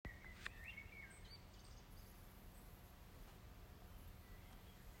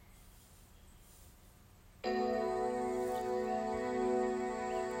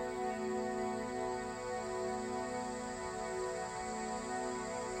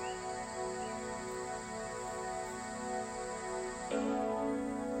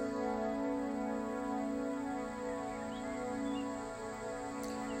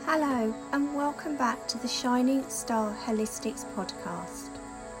Hello and welcome back to the Shining Star Holistics podcast.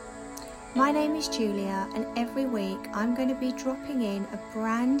 My name is Julia and every week I'm going to be dropping in a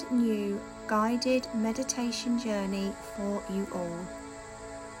brand new guided meditation journey for you all.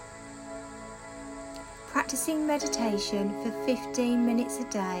 Practicing meditation for 15 minutes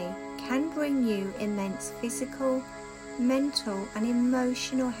a day can bring you immense physical, mental and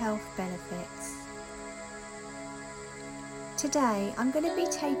emotional health benefits. Today I'm going to be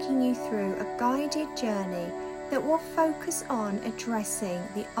taking you through a guided journey that will focus on addressing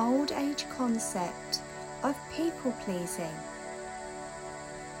the old age concept of people pleasing.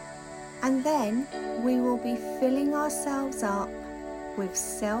 And then we will be filling ourselves up with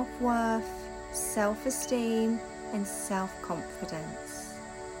self-worth, self-esteem and self-confidence.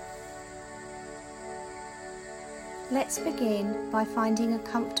 Let's begin by finding a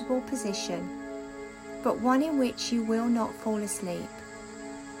comfortable position, but one in which you will not fall asleep.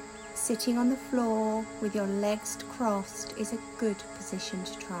 Sitting on the floor with your legs crossed is a good position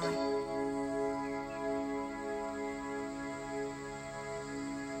to try.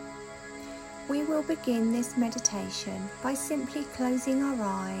 We will begin this meditation by simply closing our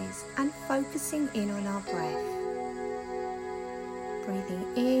eyes and focusing in on our breath. Breathing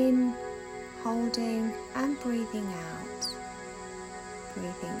in, holding and breathing out.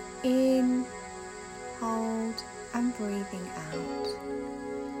 Breathing in, hold and breathing out.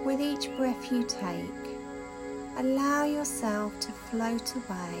 With each breath you take, allow yourself to float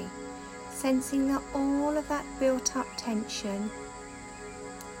away, sensing that all of that built up tension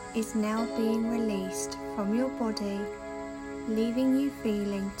is now being released from your body, leaving you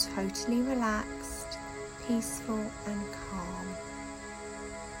feeling totally relaxed, peaceful and calm.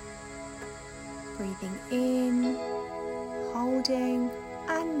 Breathing in, holding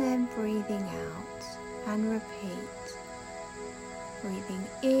and then breathing out. And repeat. Breathing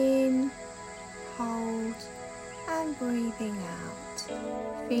in, hold and breathing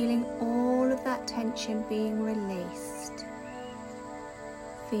out. Feeling all of that tension being released.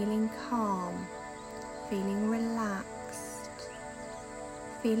 Feeling calm, feeling relaxed,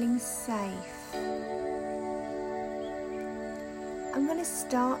 feeling safe. I'm going to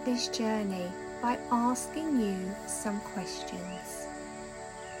start this journey by asking you some questions.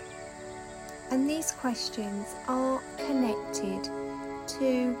 And these questions are connected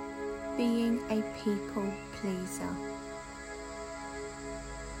to being a people pleaser.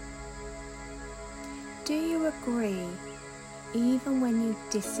 Do you agree even when you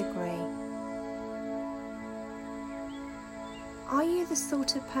disagree? Are you the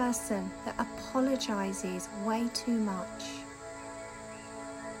sort of person that apologizes way too much?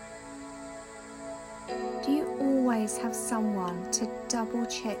 Do you always have someone to double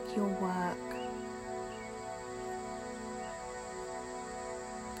check your work?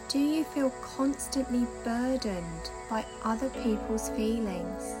 Do you feel constantly burdened by other people's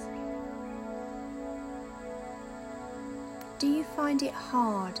feelings? Do you find it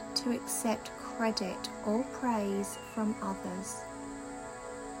hard to accept credit or praise from others?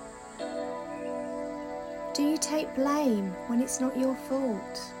 Do you take blame when it's not your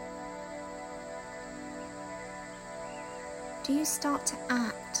fault? Do you start to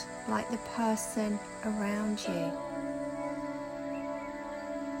act like the person around you?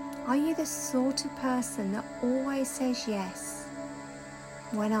 Are you the sort of person that always says yes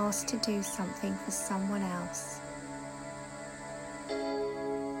when asked to do something for someone else?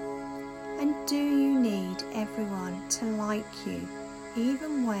 And do you need everyone to like you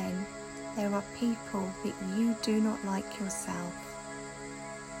even when there are people that you do not like yourself?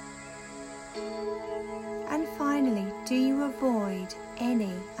 And finally, do you avoid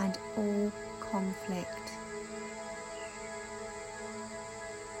any and all conflict?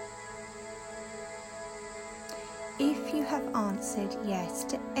 If you have answered yes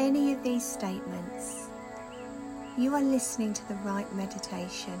to any of these statements, you are listening to the right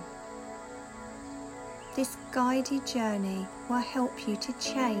meditation. This guided journey will help you to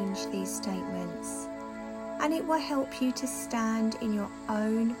change these statements, and it will help you to stand in your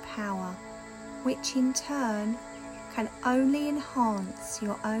own power, which in turn can only enhance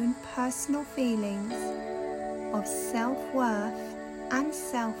your own personal feelings of self-worth and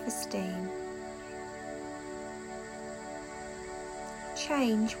self-esteem.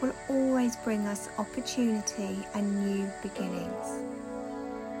 Change will always bring us opportunity and new beginnings,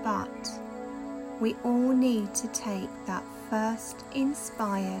 but we all need to take that first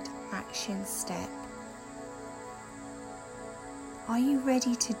inspired action step. Are you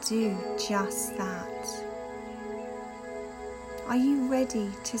ready to do just that? Are you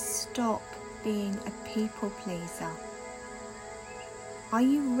ready to stop being a people pleaser? Are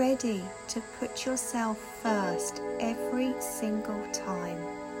you ready to put yourself first every single time,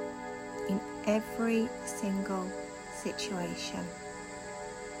 in every single situation?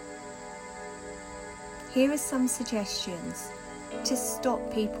 Here are some suggestions to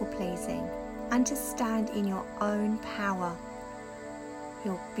stop people pleasing and to stand in your own power,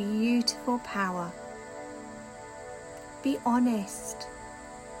 your beautiful power. Be honest.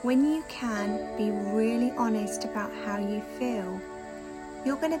 When you can be really honest about how you feel,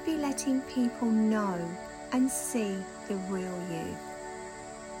 you're going to be letting people know and see the real you.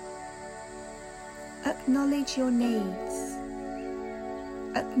 Acknowledge your needs.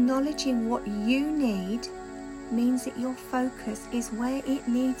 Acknowledging what you need means that your focus is where it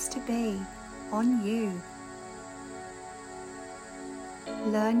needs to be, on you.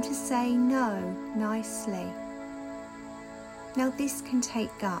 Learn to say no nicely. Now this can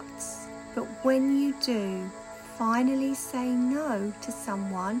take guts, but when you do finally say no to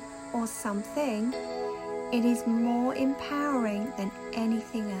someone or something, it is more empowering than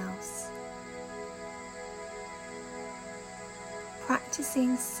anything else.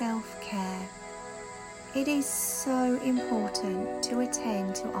 Practicing self-care. It is so important to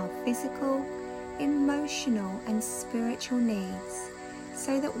attend to our physical, emotional and spiritual needs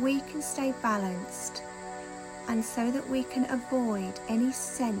so that we can stay balanced and so that we can avoid any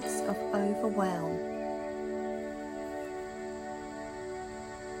sense of overwhelm.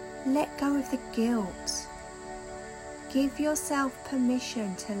 Let go of the guilt. Give yourself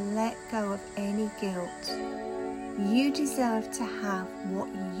permission to let go of any guilt. You deserve to have what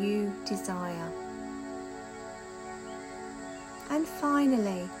you desire. And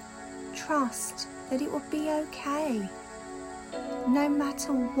finally, trust that it will be okay. No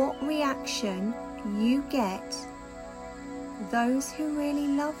matter what reaction you get, those who really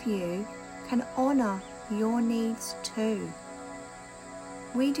love you can honor your needs too.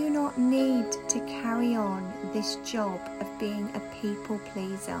 We do not need to carry on this job of being a people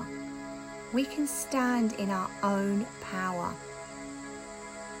pleaser. We can stand in our own power.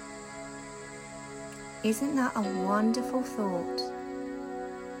 Isn't that a wonderful thought?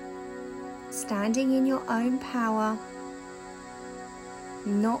 Standing in your own power,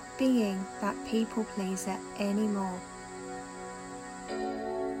 not being that people pleaser anymore.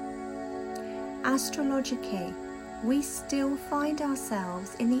 Astrologically, we still find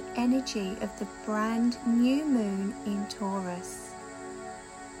ourselves in the energy of the brand new moon in Taurus.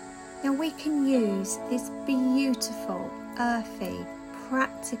 Now we can use this beautiful, earthy,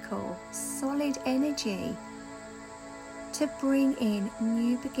 practical, solid energy to bring in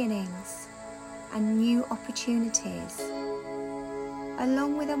new beginnings and new opportunities,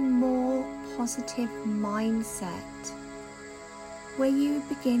 along with a more positive mindset, where you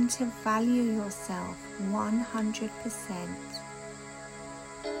begin to value yourself 100%.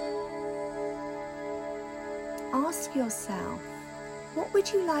 Ask yourself, what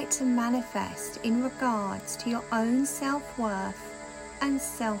would you like to manifest in regards to your own self-worth and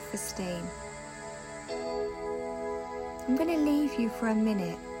self-esteem? I'm going to leave you for a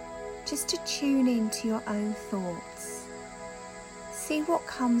minute just to tune into your own thoughts. See what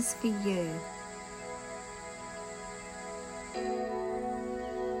comes for you.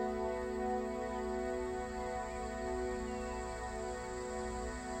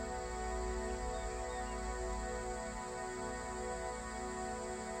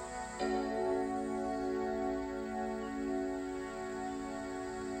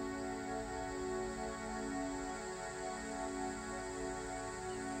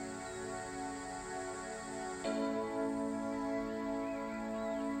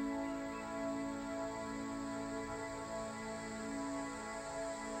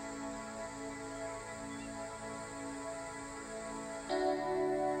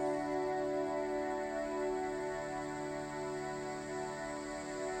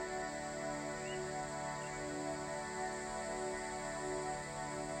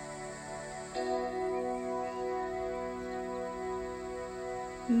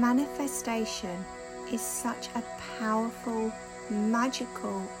 Manifestation is such a powerful,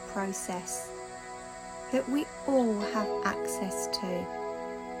 magical process that we all have access to.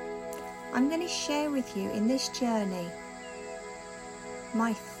 I'm going to share with you in this journey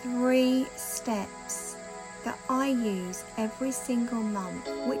my 3 steps that I use every single month,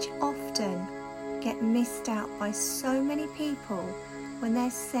 which often get missed out by so many people when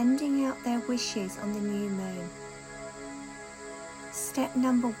they're sending out their wishes on the new moon. Step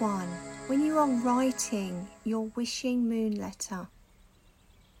number 1, when you are writing your wishing moon letter,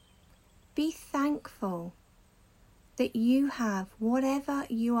 be thankful that you have whatever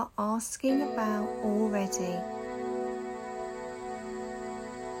you are asking about already.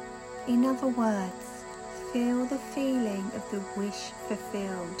 In other words, feel the feeling of the wish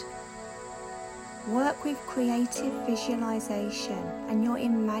fulfilled. Work with creative visualization and your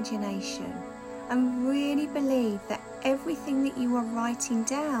imagination, and really believe that everything that you are writing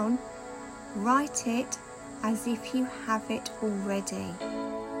down, write it as if you have it already.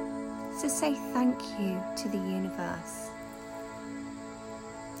 So say thank you to the universe.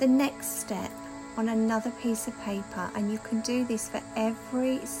 The next step, on another piece of paper, and you can do this for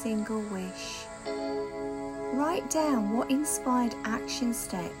every single wish. Write down what inspired action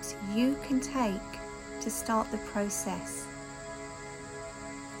steps you can take to start the process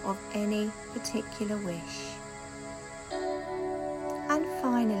of any particular wish. And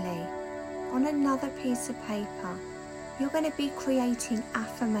finally, on another piece of paper, you're going to be creating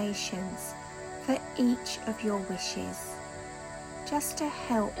affirmations for each of your wishes, just to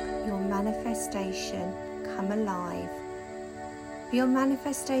help your manifestation come alive, for your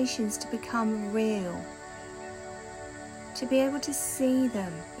manifestations to become real, to be able to see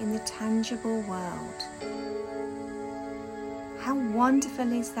them in the tangible world. How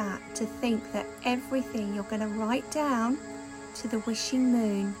wonderful is that, to think that everything you're going to write down to the wishing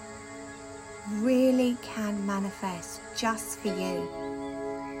moon really can manifest just for you.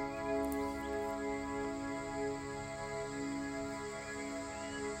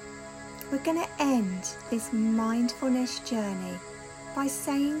 We're going to end this mindfulness journey by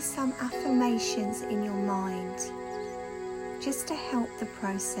saying some affirmations in your mind, just to help the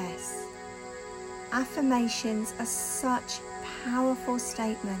process. Affirmations are such powerful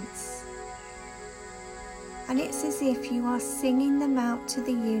statements, and it's as if you are singing them out to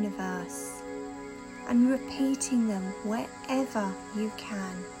the universe and repeating them wherever you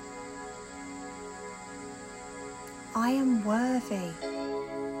can. I am worthy.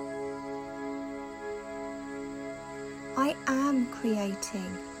 I am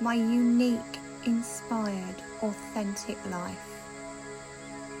creating my unique, inspired, authentic life.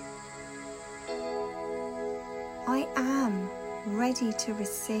 I am ready to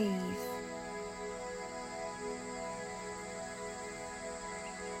receive.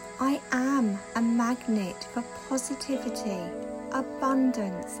 I am a magnet for positivity,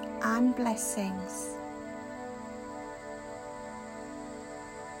 abundance, and blessings.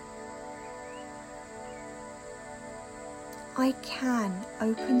 I can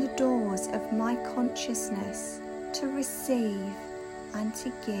open the doors of my consciousness to receive and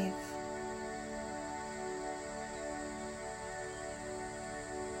to give.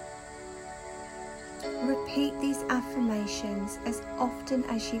 Repeat these affirmations as often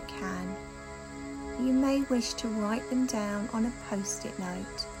as you can. You may wish to write them down on a post-it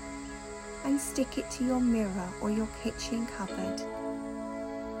note and stick it to your mirror or your kitchen cupboard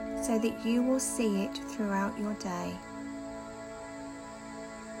so that you will see it throughout your day.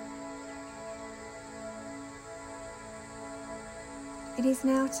 It is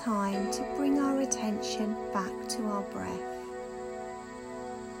now time to bring our attention back to our breath.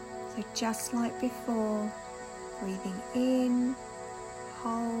 So just like before, breathing in,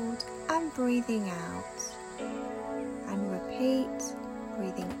 hold, and breathing out. And repeat,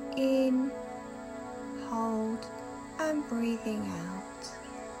 breathing in, hold, and breathing out.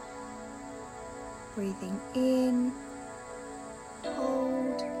 Breathing in,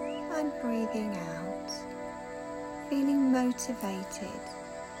 hold, and breathing out. Feeling motivated,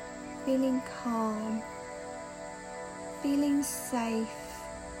 feeling calm, feeling safe,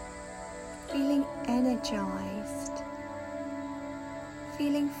 feeling energized,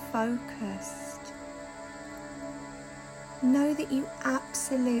 feeling focused. Know that you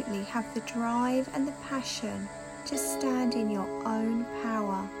absolutely have the drive and the passion to stand in your own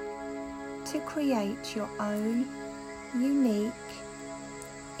power, to create your own unique,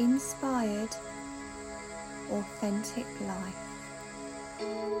 inspired, authentic life.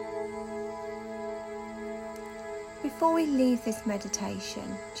 Before we leave this meditation,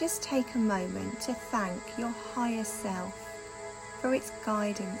 just take a moment to thank your higher self for its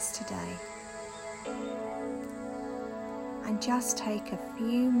guidance today. And just take a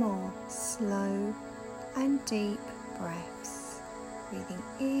few more slow and deep breaths. Breathing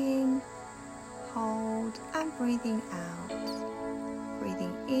in, hold, and breathing out.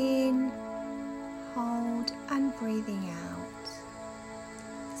 Breathing in, hold, and breathing out.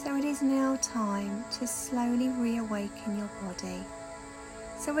 So it is now time to slowly reawaken your body.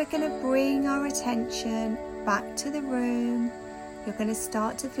 So we're going to bring our attention back to the room. You're going to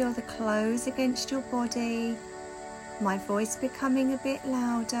start to feel the clothes against your body, my voice becoming a bit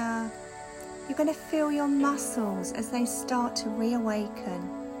louder. You're going to feel your muscles as they start to reawaken.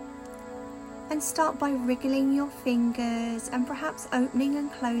 And start by wriggling your fingers and perhaps opening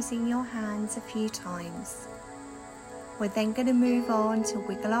and closing your hands a few times. We're then going to move on to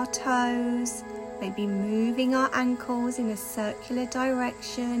wiggle our toes, maybe moving our ankles in a circular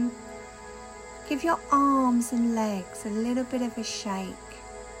direction. Give your arms and legs a little bit of a shake.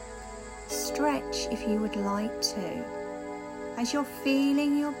 Stretch if you would like to, as you're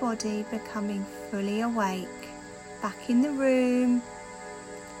feeling your body becoming fully awake, back in the room,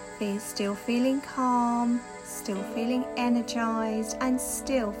 still feeling calm, still feeling energized, and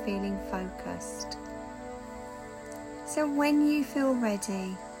still feeling focused. So when you feel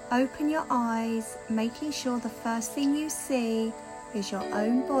ready, open your eyes, making sure the first thing you see is your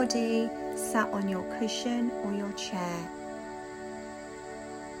own body sat on your cushion or your chair.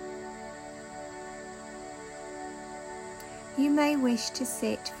 You may wish to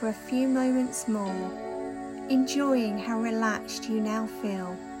sit for a few moments more, enjoying how relaxed you now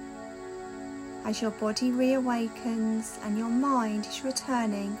feel, as your body reawakens and your mind is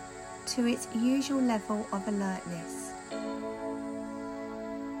returning to its usual level of alertness.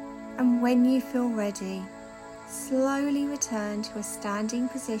 And when you feel ready, slowly return to a standing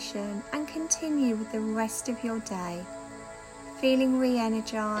position and continue with the rest of your day, feeling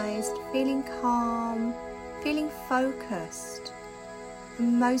re-energized, feeling calm, feeling focused,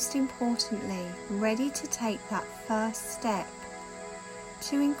 and most importantly, ready to take that first step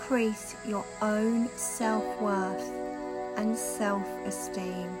to increase your own self-worth and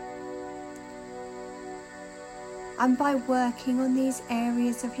self-esteem. And by working on these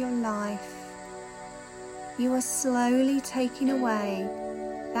areas of your life, you are slowly taking away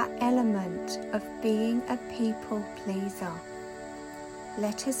that element of being a people pleaser.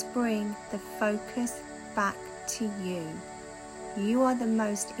 Let us bring the focus back to you. You are the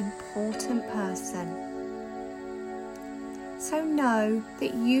most important person. So know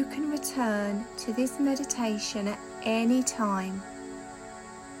that you can return to this meditation at any time.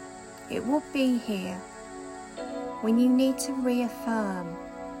 It will be here when you need to reaffirm,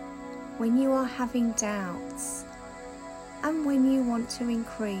 when you are having doubts, and when you want to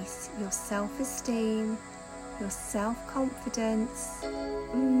increase your self-esteem, your self-confidence,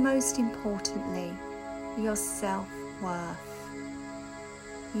 and most importantly, your self-worth.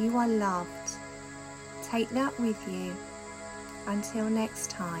 You are loved. Take that with you. Until next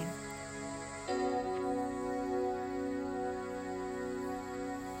time.